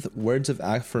good with words of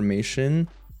affirmation,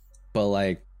 but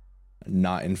like,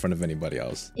 not in front of anybody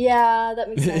else. Yeah, that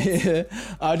makes sense.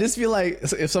 I'll just be like,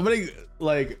 if somebody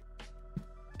like,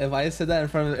 if I said that in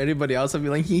front of anybody else, I'd be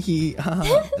like, hee hee,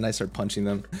 and I start punching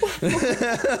them.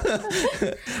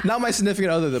 Not my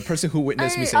significant other, the person who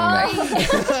witnessed me saying that.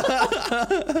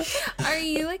 Are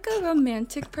you like a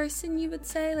romantic person, you would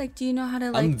say? Like, do you know how to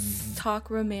like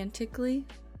talk romantically?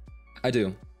 I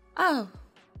do. Oh,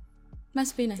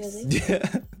 must be nice. Really?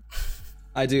 Yeah.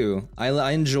 I do.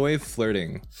 I enjoy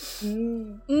flirting.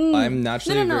 Mm. I'm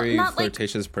naturally a very not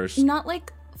flirtatious like, person. Not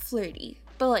like flirty,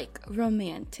 but like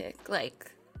romantic. Like,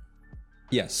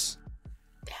 yes.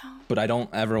 damn. But I don't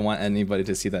ever want anybody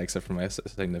to see that except for my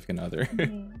significant other.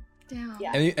 Mm. Damn.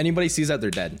 Yeah. Anybody sees that, they're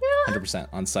dead. 100%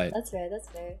 on site. That's fair.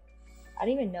 I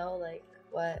don't even know like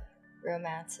what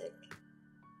romantic.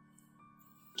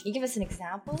 Can you give us an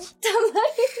example?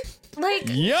 Like,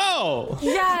 Yo!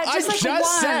 yeah, just I like just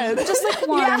one. said. Just like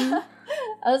one. Yeah.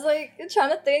 I was like trying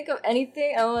to think of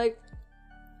anything. And I'm like,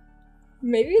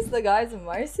 maybe it's the guys in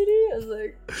my city. I was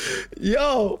like,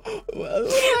 Yo! What did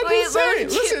I Wait, just say? Lily,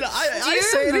 Listen, I you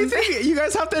say remember? anything, you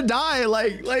guys have to die.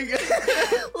 Like.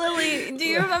 Lily, do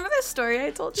you remember the story I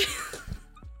told you?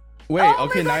 Wait, Oh my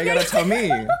okay, now God, you gotta tell me.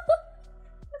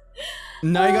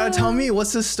 Now you gotta Oh. tell me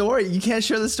what's the story. You can't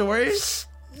share the story?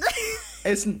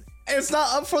 It's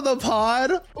not up for the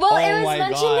pod. well, Oh it was my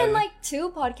mentioned God. in like 2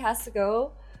 podcasts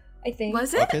ago, I think.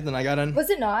 Was it? Okay, then I gotta. Was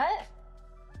it not?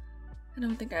 I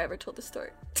don't think I ever told the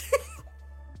story.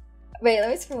 Wait, let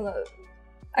me scroll up.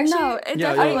 Actually, No, it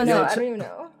Yeah, I don't definitely even wasn't. know. I don't even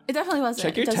know. It definitely wasn't.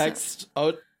 Check your It doesn't. text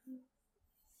out.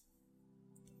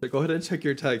 Go ahead and check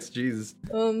your text. Jeez.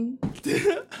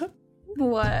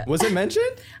 What? Was it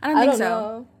mentioned? I don't I think don't so.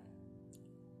 know.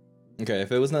 Okay,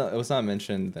 if it was not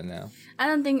mentioned, then no. I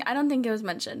don't think it was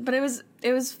mentioned, but it was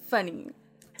funny.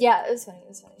 Yeah, it was funny.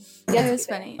 Yeah, It was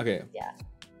funny. Okay. Yeah.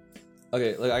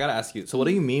 Okay, like I gotta ask you. So, what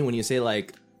do you mean when you say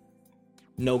like,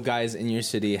 no guys in your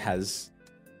city has,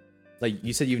 like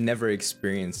you said you've never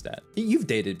experienced that? You've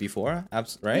dated before,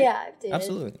 right? Yeah, I've dated.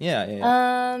 Absolutely.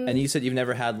 Yeah. Um, And you said you've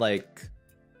never had like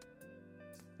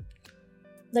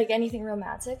anything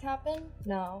romantic happen?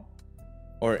 No.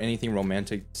 or anything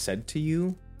romantic said to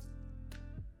you.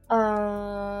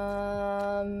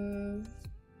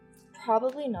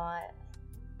 Probably not.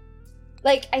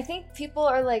 Like, I think people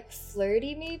are like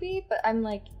flirty, maybe, but I'm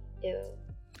like, ew.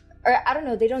 Or I don't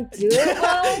know, they don't do it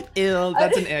well. Ew,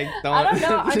 that's an egg. I don't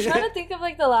know. I'm trying to think of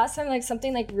like the last time like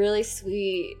something like really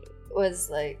sweet was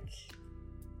like.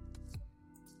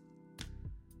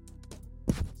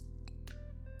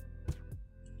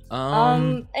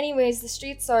 Anyways, the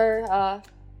streets are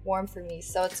warm for me,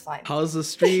 so it's fine. How's the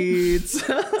streets?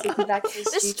 Take me back to the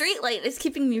The streets. street light is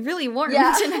keeping me really warm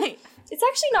Yeah. tonight. It's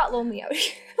actually not lonely out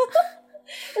here.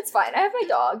 It's fine. I have my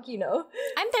dog, you know.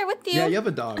 I'm there with you. Yeah, you have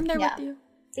a dog. I'm there Yeah. with you.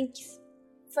 Thanks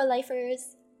for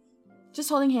lifers. Just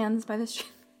holding hands by the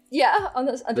street. Yeah, on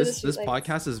the under the This street lights.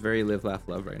 podcast is very live, laugh,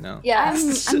 love right now. Yeah.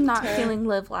 I'm not feeling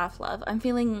live, laugh, love. I'm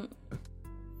feeling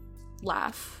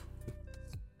laugh.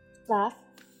 Laugh.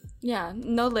 Yeah,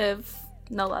 no live,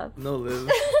 no love. No, Liv.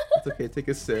 It's okay. Take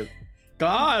a sip.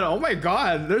 God, oh my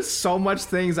God. There's so much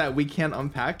things that we can't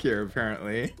unpack here,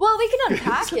 apparently. Well, we can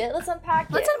unpack it. Let's unpack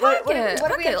it. Let's unpack it.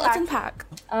 What are we Okay, let's unpacking?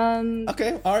 unpack.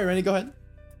 Okay, all right, Rennie, go ahead.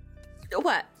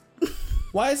 What?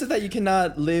 Why is it that you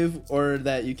cannot live or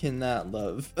that you cannot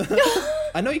love?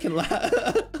 I know you can laugh.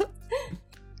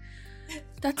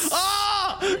 That's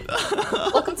Ah!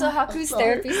 Welcome to Haku's sorry.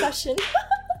 therapy session.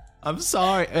 I'm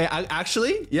sorry.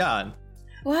 Actually, yeah.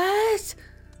 what?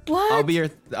 What? I'll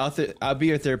be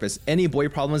your therapist. Any boy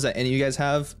problems that any of you guys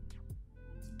have,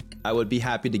 I would be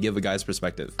happy to give a guy's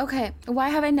perspective. Okay, why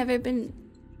have I never been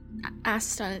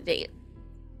asked on a date?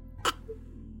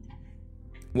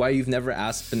 Why you've never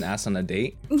been asked on a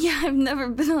date? Yeah, I've never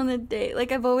been on a date.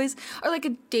 Like I've always, or like a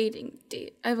dating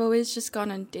date. I've always just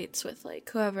gone on dates with like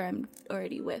whoever I'm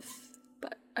already with,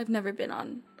 but I've never been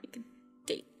on like a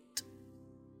date.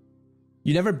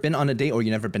 You never been on a date or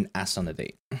you never been asked on a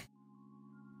date?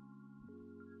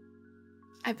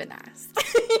 I've been asked.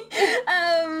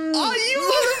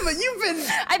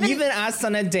 You've been asked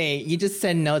on a date. You just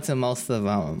said no to most of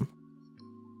them.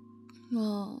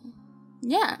 Well,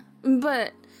 yeah,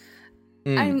 but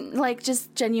I'm like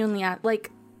just genuinely like,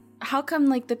 how come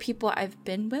like the people I've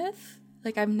been with,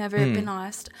 like I've never been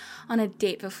asked on a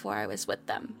date before I was with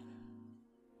them.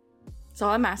 So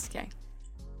I'm asking.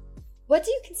 What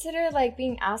do you consider like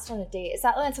being asked on a date? Is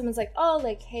that when someone's like, oh,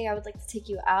 like, hey, I would like to take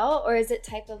you out? Or is it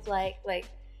type of like,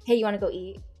 hey, you want to go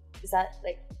eat? Is that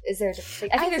like, is there a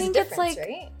difference? Like, I think there's a difference, like,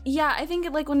 right? Yeah, I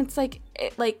think like when it's like,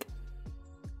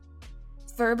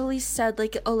 verbally said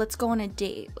like, oh, let's go on a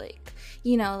date. Like,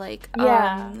 you know, like,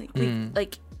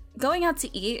 like going out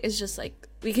to eat is just like,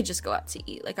 we could just go out to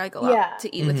eat. Like I go out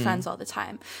to eat with friends all the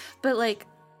time. But like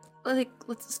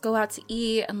let's go out to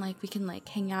eat and like we can like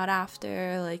hang out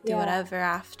after, like do whatever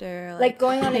after, like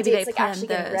going on a date, like actually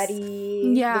getting ready,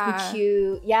 looking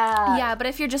cute, yeah. But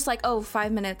if you're just like, oh,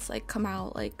 5 minutes, like come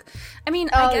out, like I mean,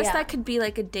 I guess that could be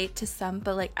like a date to some,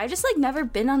 but like I just like never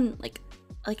been on like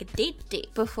a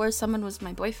date before someone was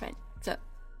my boyfriend. So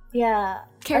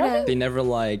they never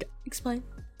like explain.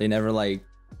 They never like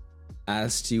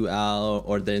asked you out,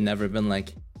 or they've never been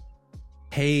like,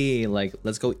 hey, like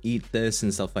let's go eat this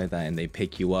and stuff like that, and they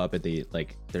pick you up and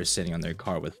they're sitting on their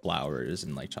car with flowers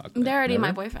and like chocolate. They're already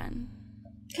my boyfriend.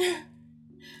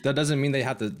 That doesn't mean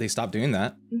they stop doing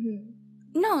that.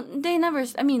 No, they never.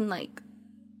 I mean, like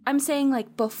I'm saying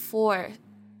like before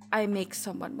I make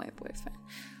someone my boyfriend.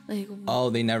 Like,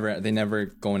 oh, they never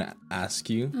go and ask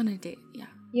you on a date. Yeah,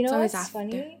 you know what's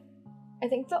funny? I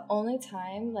think the only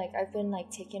time like I've been like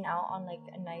taken out on like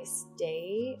a nice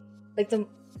date,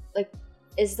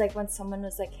 is like when someone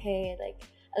was like, hey, like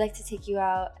I'd like to take you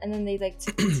out, and then they like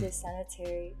took me to a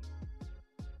cemetery.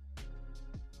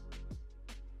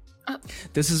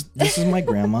 This is my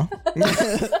grandma.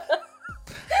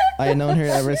 I had known her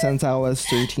ever since I was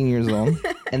 13 years old,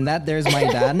 and there's my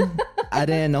dad. I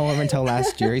didn't know him until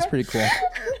last year. He's pretty cool.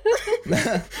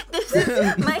 This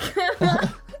is my grandma.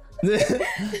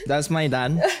 That's my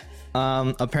dad.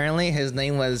 Apparently his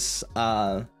name was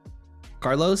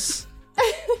Carlos.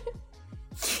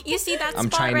 You see that I'm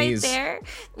spot Chinese. right there?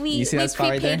 We spot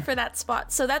right prepaid there? for that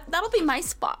spot, so that'll be my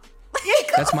spot.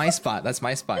 That's my spot.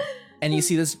 And you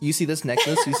see this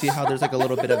necklace? You see how there's like a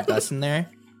little bit of dust in there?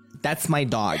 That's my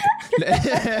dog.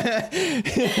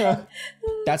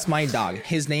 That's my dog.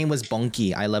 His name was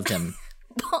Bonky. I loved him.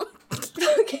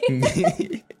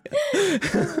 Okay.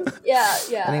 Yeah.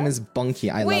 His name is Bunky.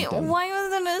 I loved him. Wait, why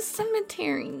was it a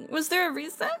cemetery? Was there a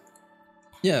reason?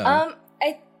 Yeah.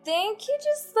 I think he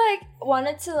just like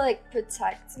wanted to like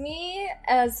protect me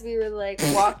as we were like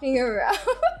walking around.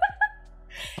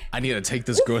 I need to take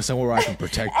this girl somewhere where I can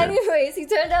protect her. Anyways, he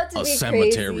turned out to be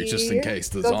cemetery crazy. just in case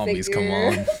the Go zombies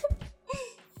figure. come on.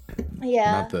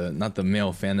 Yeah. Not the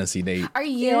male fantasy date. Are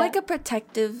you like a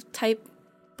protective type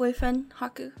boyfriend,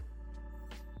 Haku?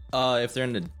 If they're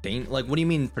in a date, like what do you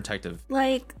mean protective?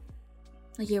 Like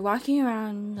you're walking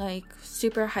around like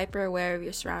super hyper aware of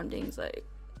your surroundings, like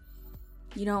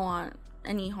you don't want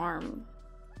any harm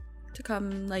to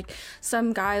come. Like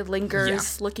some guy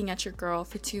lingers looking at your girl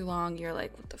for too long, you're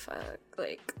like, what the fuck?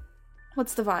 Like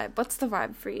what's the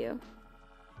vibe for you?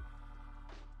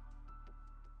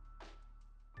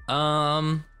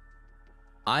 I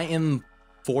am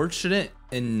fortunate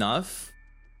enough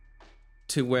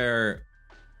to where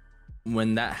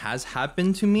when that has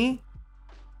happened to me,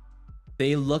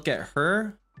 they look at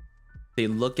her, they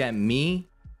look at me,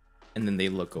 and then they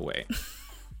look away.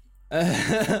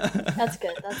 That's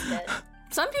good.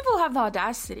 Some people have the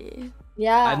audacity.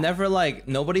 Yeah. I've never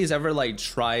nobody's ever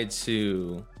tried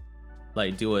to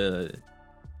do a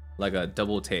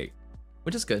double take,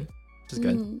 which is good.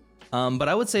 But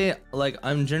I would say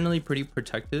I'm generally pretty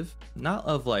protective, not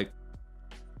of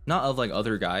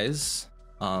other guys.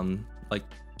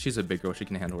 She's a big girl, she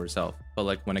can handle herself.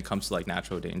 But when it comes to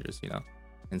natural dangers,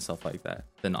 and stuff like that,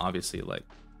 then obviously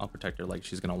I'll protect her.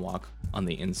 She's gonna walk on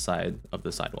the inside of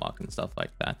the sidewalk and stuff like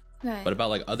that. Right. But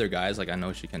about other guys, I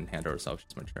know she can handle herself.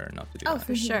 She's mature enough to do that. Oh,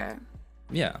 for sure.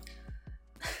 Yeah.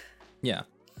 Yeah.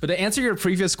 But to answer your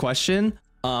previous question,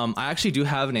 I actually do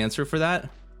have an answer for that.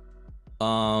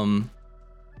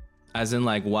 As in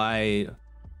why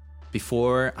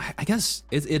before, I guess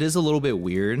it is a little bit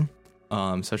weird.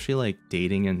 Especially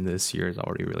dating in this year is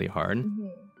already really hard.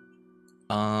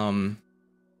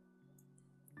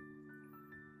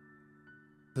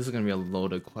 This is gonna be a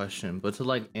loaded question, but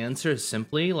to answer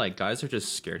simply, guys are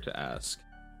just scared to ask.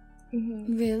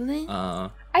 Really?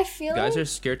 I feel guys are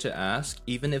scared to ask,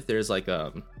 even if there's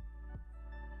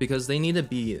because they need to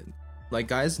be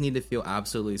guys need to feel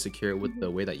absolutely secure with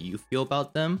the way that you feel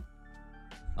about them,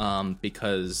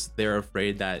 because they're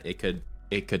afraid that it could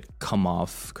come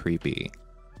off creepy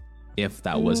if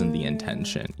that wasn't the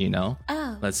intention, you know?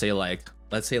 Oh. Let's say like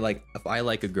if I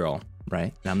like a girl,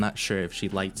 right? And I'm not sure if she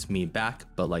likes me back,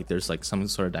 but like there's like some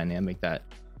sort of dynamic that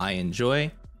I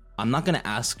enjoy. I'm not gonna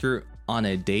ask her on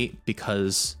a date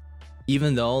because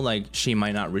even though like she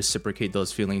might not reciprocate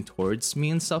those feelings towards me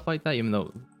and stuff like that, even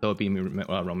though it be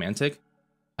romantic,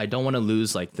 I don't want to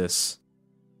lose like this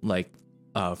like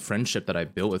friendship that I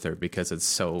built with her because it's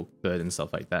so good and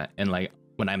stuff like that. And like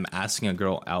when I'm asking a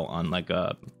girl out on like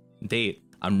a date,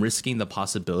 I'm risking the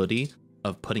possibility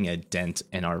of putting a dent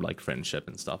in our like friendship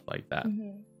and stuff like that.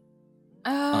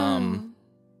 Oh.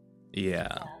 Yeah.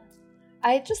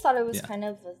 I just thought it was Yeah. kind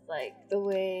of like the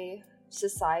way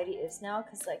society is now,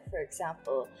 because like for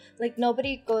example, like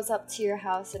nobody goes up to your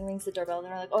house and rings the doorbell and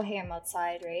they're like, oh hey, I'm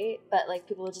outside, right? But like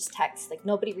people will just text, like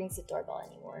nobody rings the doorbell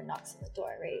anymore and knocks on the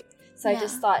door, right? So I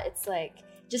just thought it's like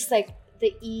just like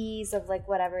the ease of like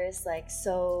whatever is like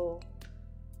so,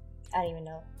 I don't even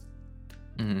know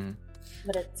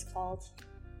what it's called.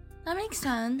 That makes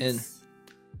sense.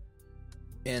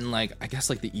 And like I guess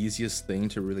like the easiest thing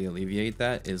to really alleviate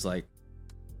that is like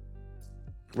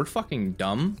we're fucking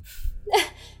dumb.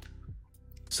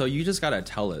 So you just gotta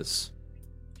tell us.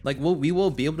 Like we'll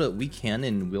be able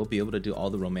to do all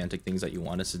the romantic things that you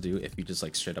want us to do if you just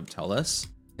like straight up tell us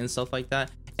and stuff like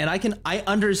that. And I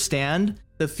understand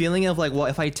the feeling of like, well,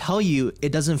 if I tell you,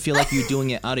 it doesn't feel like you're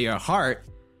doing it out of your heart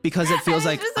because it feels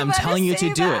like I'm telling you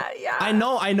to do it. Yeah. I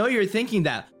know you're thinking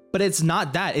that, but it's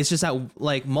not that. It's just that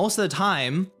like most of the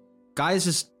time, guys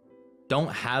just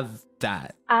don't have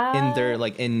that in their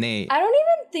like innate. I don't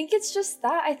even think it's just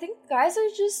that. I think guys are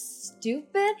just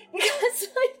stupid because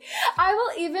like I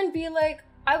will even be like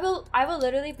I will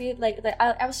literally be like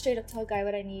I will straight up tell a guy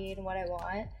what I need and what I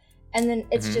want, and then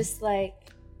it's just like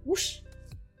whoosh,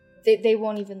 they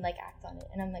won't even like act on it,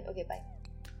 and I'm like, okay,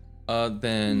 bye.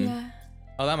 Then Yeah.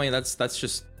 oh, that mean that's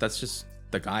just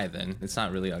the guy. Then it's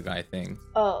not really a guy thing.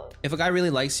 Oh, If a guy really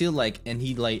likes you, like, and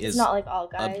he like it's is not like all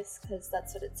guys, because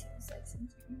that's what it seems like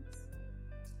sometimes.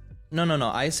 no.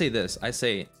 I say this. I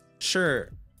say sure.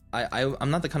 I'm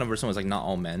not the kind of person who's like not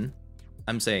all men.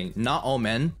 I'm saying not all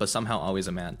men, but somehow always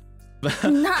a man.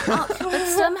 Not all, but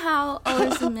somehow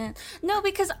always a man. No,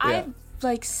 because Yeah. I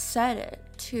like said it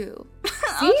too.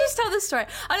 I'll just tell the story.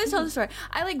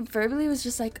 I like verbally was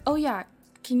just like, oh yeah,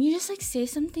 can you just like say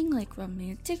something like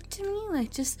romantic to me?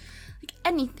 Like just like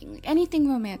anything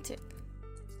romantic.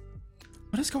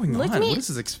 What is going Looked on? me- What is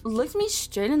this? Looked me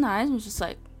straight in the eyes and was just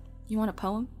like, you want a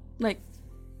poem? Like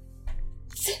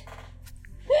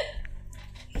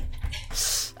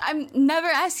I'm never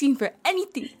asking for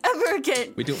anything ever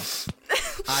again. We do.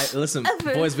 Listen,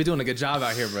 Ever. boys. We're doing a good job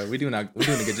out here, bro. We're doing a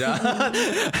good job.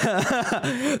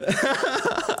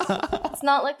 It's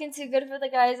not looking too good for the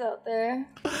guys out there.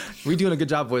 We're doing a good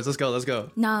job, boys. Let's go.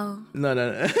 No.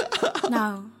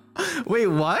 No. Wait,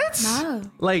 what? No.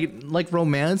 Like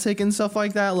romantic and stuff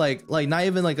like that. Like not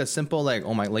even like a simple like,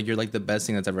 oh my, like you're like the best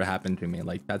thing that's ever happened to me.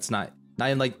 Like that's not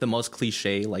even like the most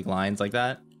cliche like lines like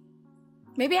that.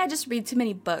 Maybe I just read too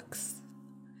many books.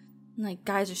 Like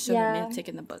guys are so Yeah. romantic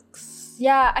in the books.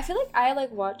 Yeah, I feel like I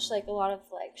like watch like a lot of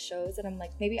like shows, and I'm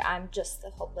like, maybe I'm just the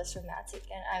hopeless romantic,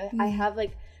 and I have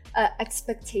like a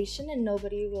expectation, and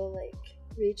nobody will like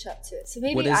reach up to it. So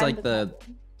maybe What is I'm like the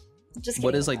problem. Just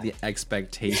what kidding, is like I'm the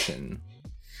expectation?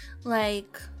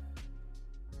 Like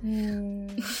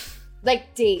not.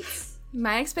 Like dates?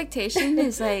 my expectation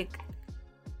is like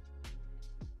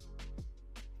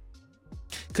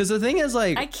Because the thing is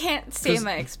like I can't say 'cause-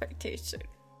 my expectation.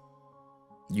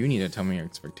 you need to tell me your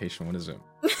expectation. What is it?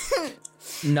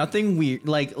 Nothing weird.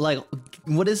 Like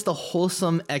what is the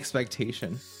wholesome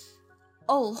expectation?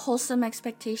 Oh, wholesome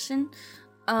expectation?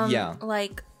 Yeah.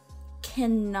 Like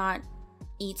cannot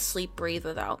eat, sleep, breathe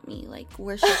without me. Like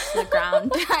worship the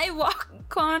ground I walk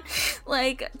on.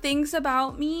 Like thinks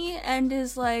about me and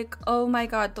is like, oh my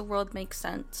god, the world makes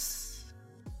sense.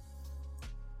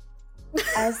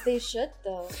 As they should,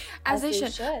 though. As they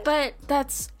should. But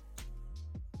that's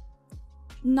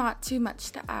not too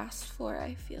much to ask for,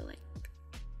 I feel like.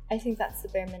 I think that's the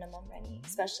bare minimum, Rennie,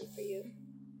 especially for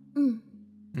you.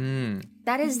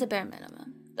 That is the bare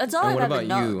minimum. That's all And I've what ever about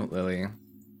known. you, Lily?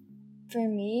 For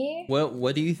me,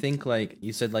 What do you think? Like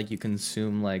you said, like you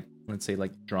consume like let's say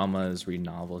like dramas, read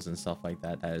novels and stuff like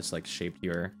that. That has like shaped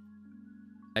your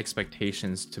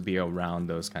expectations to be around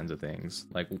those kinds of things.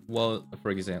 Like, well,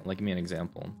 for example, like give me an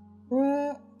example.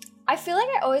 I feel like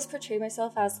I always portray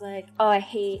myself as like, oh, I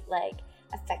hate like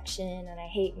affection and I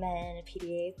hate men and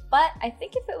PDA. But I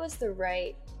think if it was the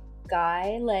right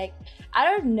guy. Like, I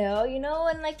don't know, you know,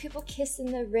 when like people kiss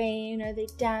in the rain or they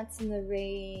dance in the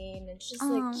rain, it's just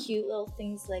like cute little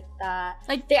things like that.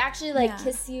 Like they actually like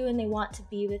kiss you and they want to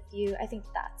be with you. I think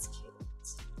that's cute.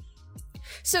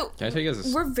 So Can I tell you guys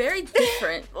this? we're very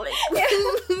different. Like,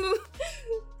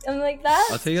 I'm like that.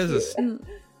 I'll tell you guys this.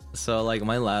 So like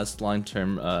my last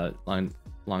long-term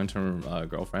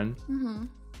girlfriend,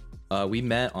 we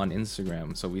met on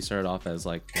Instagram. So we started off as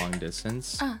like long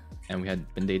distance, and we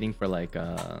had been dating for like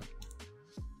a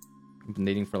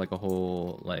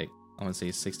whole, like, I want to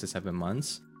say 6 to 7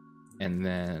 months, and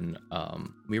then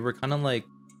we were kind of like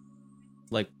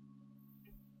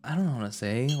I don't know how to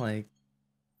say, like,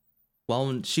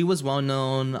 well, she was well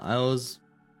known, I was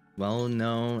well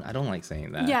known. I don't like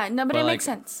saying that. Yeah, no, but it makes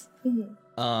sense.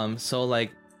 So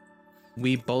like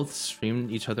we both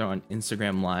streamed each other on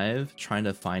Instagram Live, trying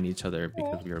to find each other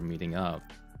because we were meeting up.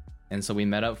 And so we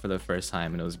met up for the first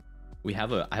time, and it was I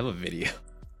have a video.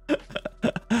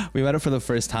 We met up for the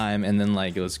first time, and then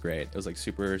like it was great. It was like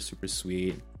super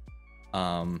sweet.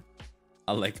 I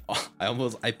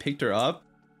picked her up,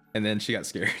 and then she got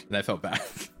scared, and I felt bad.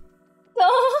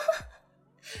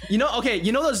 You know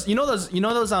those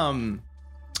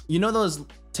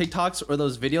TikToks or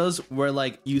those videos where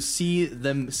like you see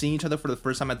them seeing each other for the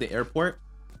first time at the airport?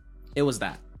 It was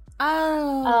that.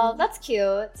 Oh, that's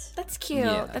cute. That's cute.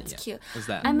 Yeah, that's cute. It was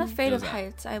that. I'm afraid It of was that.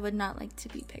 heights. I would not like to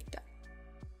be picked up.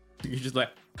 You're just like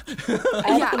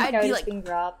I'd be like being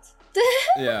dropped.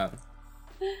 yeah.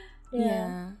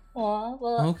 Yeah. Aw,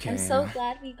 well, Okay. I'm so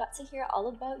glad we got to hear all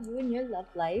about you and your love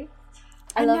life.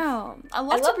 I know. A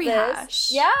lot to rehash.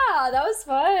 This. Yeah, that was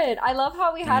fun. I love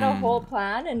how we had a whole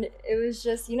plan, and it was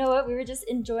just, you know what, we were just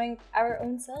enjoying our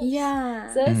own selves. Yeah.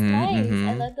 So it's nice.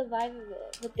 I love the vibe of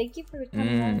it. But thank you for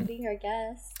coming on and being our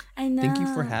guest. I know. Thank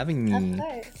you for having me. Of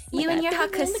course. You and your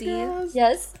Hakussy.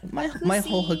 Yes. My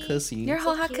whole Hakussy. Your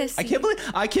whole So cute.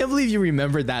 Hakussy. I can't believe you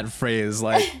remembered that phrase.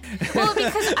 Like, Well,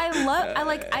 because I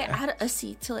add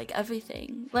ussy to like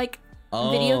everything. Like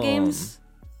video games.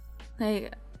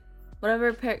 Like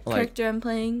whatever character I'm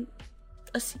playing,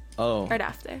 ussy. Oh. Right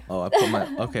after. Oh, I put my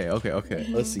okay.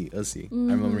 Ussy.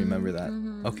 I remember that.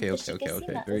 Okay.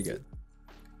 Very good.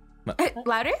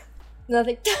 Louder?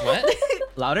 Nothing. What?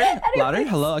 Louder?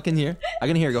 Hello, I can hear.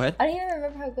 Go ahead. I don't even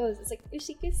remember how it goes. It's like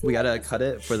ushikisi. We gotta cut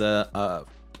it for the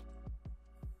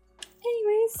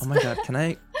Anyways. Oh my god, can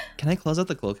I close out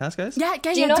the Glowcast, guys? Yeah,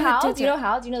 Do you know how? Do you know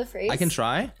how? Do you know the phrase? I can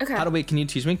try. Okay. How to wait? Can you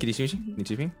teach me? Can you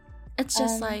teach me? It's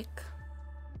just like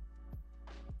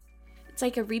it's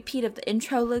like a repeat of the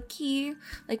intro, low key.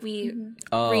 Like we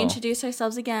reintroduce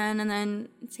ourselves again, and then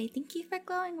say thank you for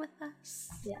glowing with us.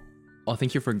 Yeah. Oh,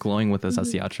 thank you for glowing with us.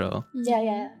 That's the outro.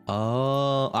 Yeah. Oh,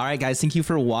 all right, guys. Thank you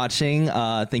for watching.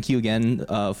 Thank you again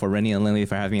for Rennie and Lily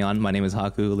for having me on. My name is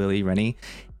Haku, Lily, Rennie,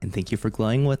 and thank you for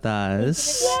glowing with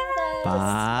us. Yes.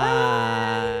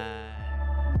 Bye.